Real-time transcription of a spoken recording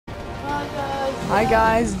Hi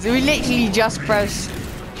guys. We literally just press.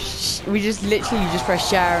 We just literally just press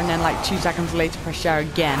share and then like 2 seconds later press share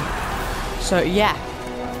again. So yeah.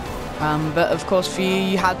 But of course for you,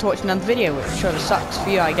 you had to watch another video, which sort of sucks for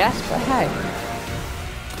you, I guess. But hey.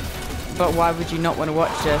 But why would you not want to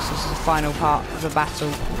watch this? This is the final part of the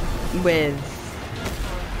battle with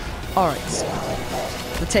Oryx,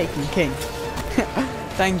 the Taken King.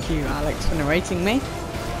 Thank you, Alex, for narrating me.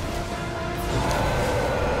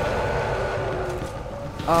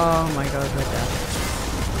 Oh my god, we're dead.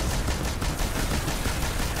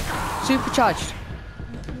 Supercharged.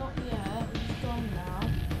 Not yet, he's gone now.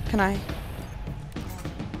 Can I?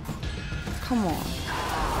 Come on.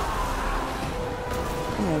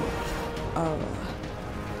 Come on. Oh.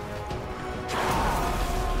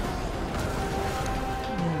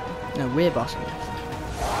 No, we're bossing it.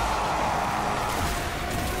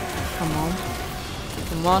 Come on.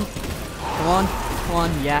 Come on. Come on. Come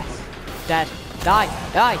on. Yes. Dead. Die.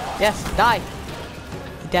 Die. Yes. Die.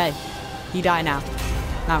 He dead. He die now.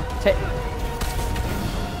 Now. Take.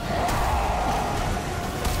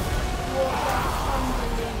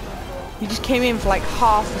 He just came in for like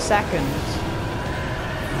half a second.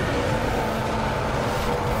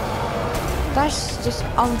 That's just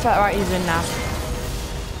unfair. Right, he's in now.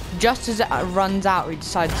 Just as it runs out, he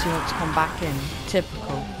decides he wants to come back in.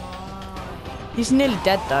 Typical. He's nearly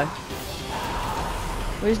dead though.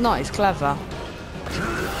 Well, he's not. He's clever.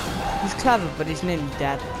 He's clever, but he's nearly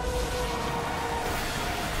dead.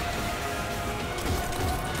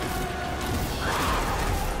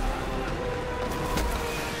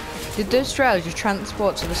 Did those trails just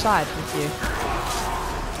transport to the side with you?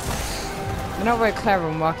 You're not very clever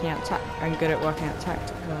and working out and good at working out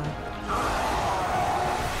tactics.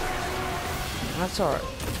 That's alright.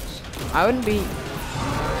 I wouldn't be.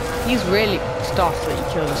 He's really stuffed that you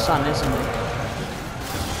killed his son, isn't he?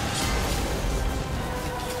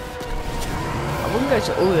 I wouldn't go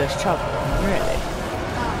to all this trouble, really.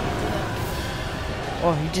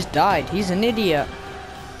 Oh, he just died. He's an idiot.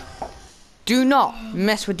 Do not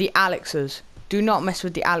mess with the Alexes. Do not mess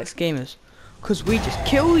with the Alex gamers. Because we just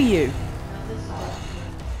kill you.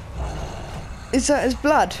 Is that his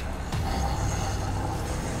blood?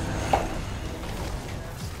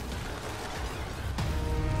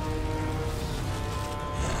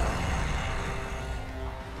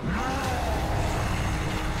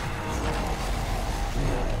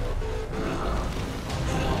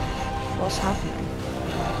 What's happening?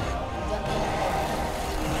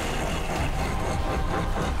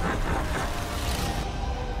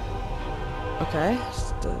 Okay,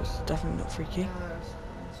 that's definitely not freaky. For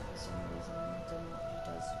some reason, I don't know what he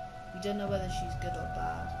does. We don't know whether she's good or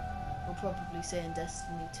bad. We'll probably say in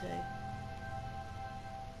Destiny 2.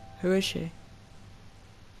 Who is she?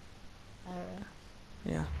 Era.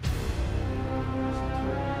 Yeah.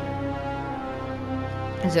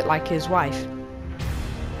 Is it like his wife?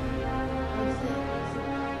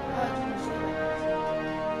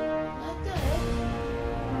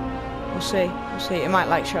 We'll see. We'll see. It might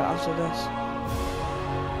like show after this.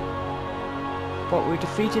 But we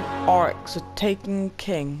defeated Oryx, the Taken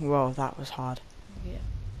King. Whoa, that was hard. Yeah.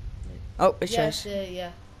 Oh, it shows. Yes,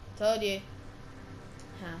 yeah. Told you.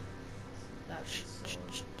 Huh. That's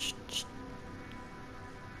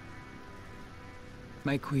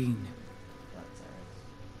My queen,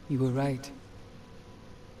 you were right.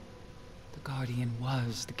 The Guardian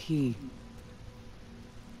was the key.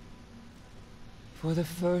 For the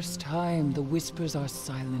first time, the whispers are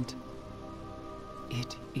silent.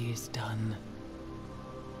 It is done.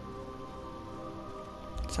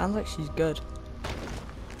 Sounds like she's good.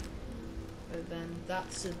 But then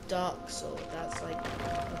that's a dark sword. That's like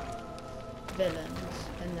villains,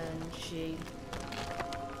 and then she.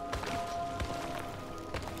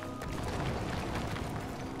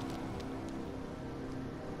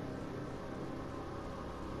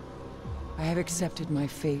 I have accepted my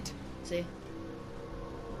fate. See.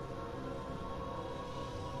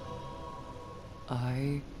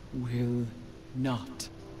 I will not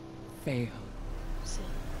fail. See.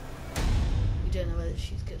 We don't know whether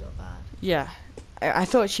she's good or bad. Yeah. I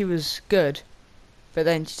thought she was good. But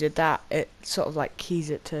then she did that. It sort of like keys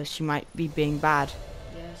it to she might be being bad.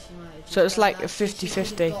 Yeah, she might have. So it's like a that, so 50-50. she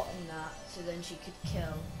could have gotten that, so then she could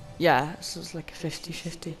kill. Yeah, so it's like a 50-50. So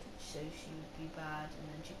she would be bad, and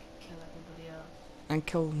then she could kill everybody else. And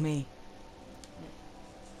kill me. Yeah.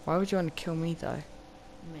 Why would you want to kill me though?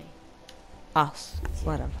 Me. Us.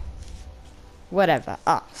 Whatever. Whatever.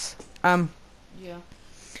 Us. Yeah.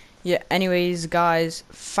 Yeah, anyways, guys,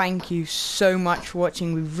 thank you so much for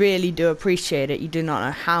watching. We really do appreciate it. You do not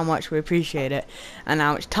know how much we appreciate it and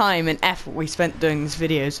how much time and effort we spent doing these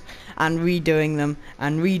videos and redoing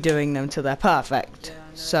them till they're perfect. Yeah, I know.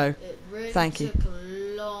 So, It really thank you. took a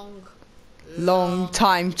Long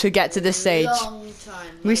time to get to this stage. Long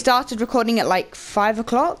time. We like- started recording at like 5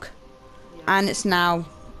 o'clock yeah. and it's now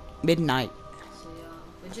midnight. So yeah,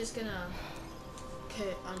 we're just gonna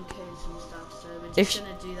uncode some stuff. So we're If- just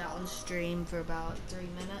gonna do that on stream for about 3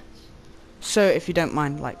 minutes. So if you don't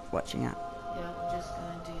mind like watching it. Yeah, we're just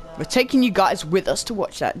gonna do that. We're taking you guys with us to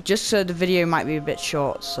watch that, just so the video might be a bit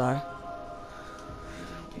short, so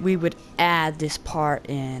we would add this part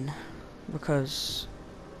in because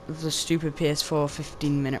of the stupid PS4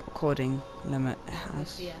 15-minute recording limit it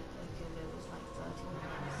has. Yeah, because it was like 30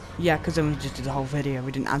 minutes. Yeah, because then we just did the whole video.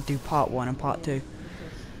 We didn't have to do part 1 and part 2.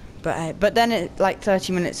 But then it like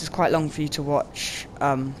 30 minutes is quite long for you to watch.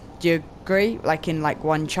 Do you agree? Like in like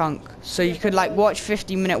one chunk. So you could like watch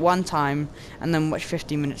 50-minute one time and then watch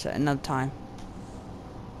 50 minutes at another time.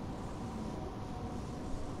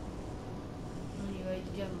 Anyway,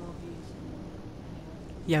 did you have more views?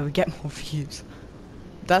 Yeah, we get more views.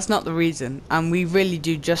 That's not the reason. And we really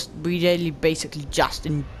basically just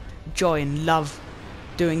enjoy and love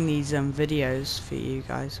doing these videos for you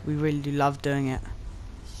guys. We really do love doing it.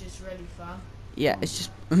 It's just really fun. Yeah, it's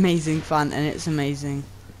just amazing fun and it's amazing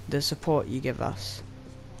the support you give us.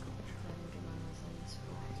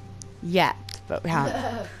 Yet, but we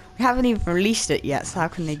haven't even released it yet, so how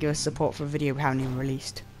can they give us support for a video we haven't even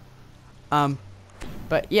released?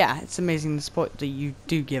 But yeah, it's amazing the support that you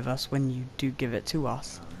do give us when you do give it to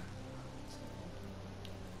us.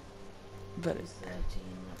 But It's 13,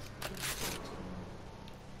 that's good. 14.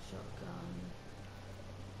 Shotgun.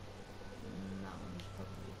 That one's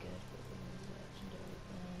probably good, but there's legendary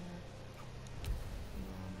there.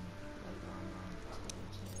 Like armor, I'm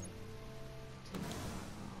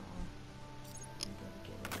gonna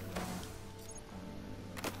get it there.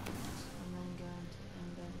 And then go into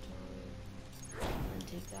inventory. And then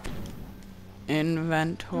take that one.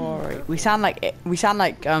 inventory. We sound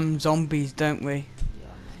like zombies, don't we?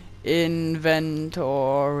 Inventory.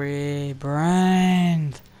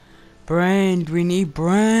 Brains. We need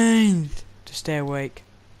brains to stay awake.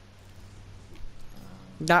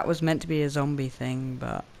 That was meant to be a zombie thing,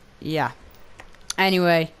 but yeah.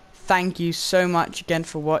 Anyway, thank you so much again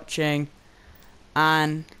for watching.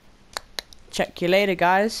 And check you later,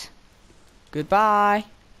 guys. Goodbye.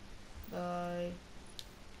 Bye.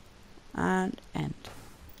 And end.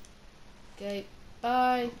 Okay,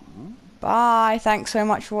 bye. Bye. Thanks so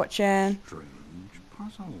much for watching. Strange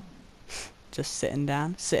puzzle. Just sitting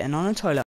on a toilet.